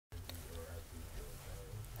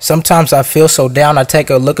Sometimes I feel so down, I take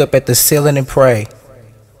a look up at the ceiling and pray.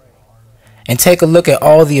 And take a look at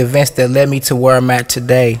all the events that led me to where I'm at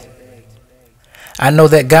today. I know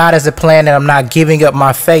that God has a plan and I'm not giving up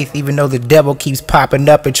my faith, even though the devil keeps popping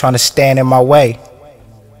up and trying to stand in my way.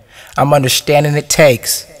 I'm understanding it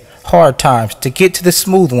takes hard times to get to the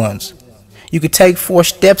smooth ones. You could take 4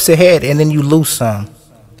 steps ahead and then you lose some.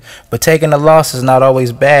 But taking a loss is not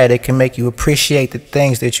always bad. It can make you appreciate the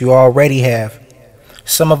things that you already have.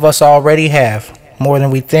 Some of us already have more than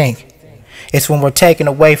we think. It's when we're taken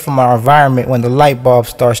away from our environment when the light bulb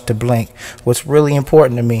starts to blink. What's really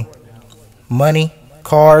important to me? Money,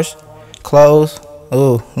 cars, clothes.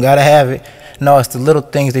 Ooh, gotta have it. No, it's the little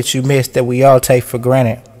things that you miss that we all take for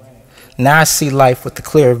granted. Now I see life with a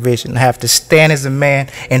clearer vision. I have to stand as a man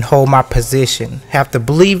and hold my position. I have to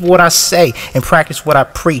believe what I say and practice what I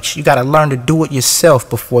preach. You gotta learn to do it yourself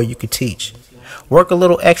before you can teach. Work a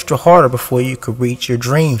little extra harder before you can reach your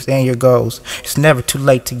dreams and your goals. It's never too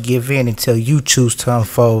late to give in until you choose to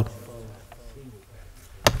unfold.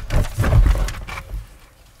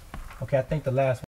 Okay, I think the last